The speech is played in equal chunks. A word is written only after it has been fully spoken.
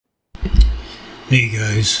Hey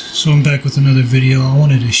guys, so I'm back with another video. I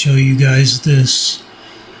wanted to show you guys this.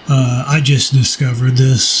 I just discovered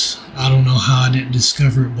this. I don't know how I didn't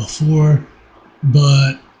discover it before,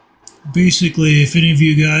 but basically if any of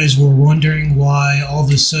you guys were wondering why all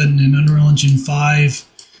of a sudden in Unreal Engine 5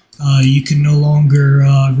 you can no longer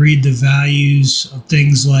read the values of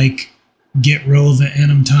things like get relevant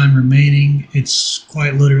anim time remaining, it's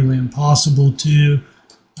quite literally impossible to.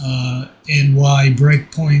 And why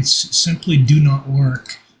breakpoints simply do not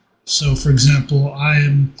work. So for example,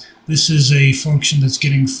 this is a function that's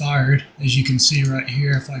getting fired. As you can see right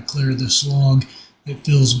here, if I clear this log, it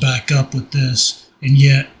fills back up with this, and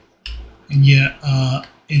yet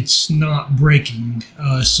it's not breaking.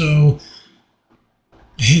 So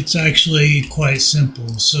it's actually quite simple.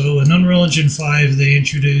 So in Unreal Engine 5 they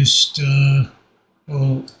introduced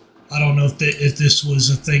well, I don't know if this was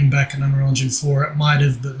a thing back in Unreal Engine 4. It might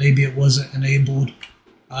have, but maybe it wasn't enabled.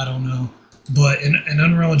 I don't know. But in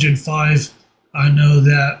Unreal Engine 5, I know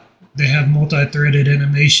that they have multi-threaded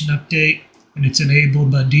animation update, and it's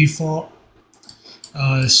enabled by default.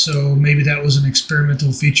 So maybe that was an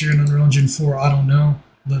experimental feature in Unreal Engine 4. I don't know.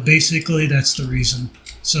 But basically, that's the reason.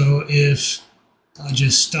 So if I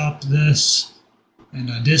just stop this, and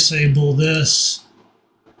I disable this,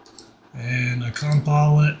 and I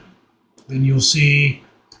compile it, then you'll see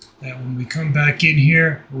that when we come back in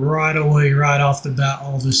here, right away, right off the bat,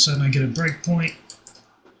 all of a sudden I get a breakpoint.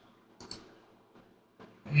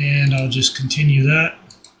 And I'll just continue that.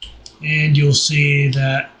 And you'll see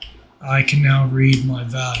that I can now read my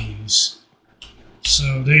values.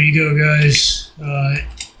 So there you go, guys.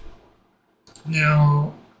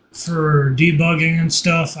 Now, for debugging and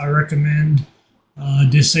stuff, I recommend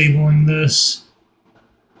disabling this.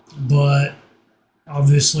 But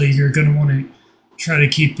obviously you're going to want to try to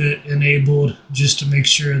keep it enabled just to make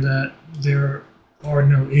sure that there are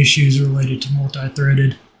no issues related to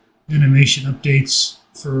multi-threaded animation updates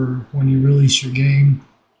for when you release your game.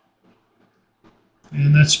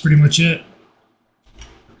 And that's pretty much it.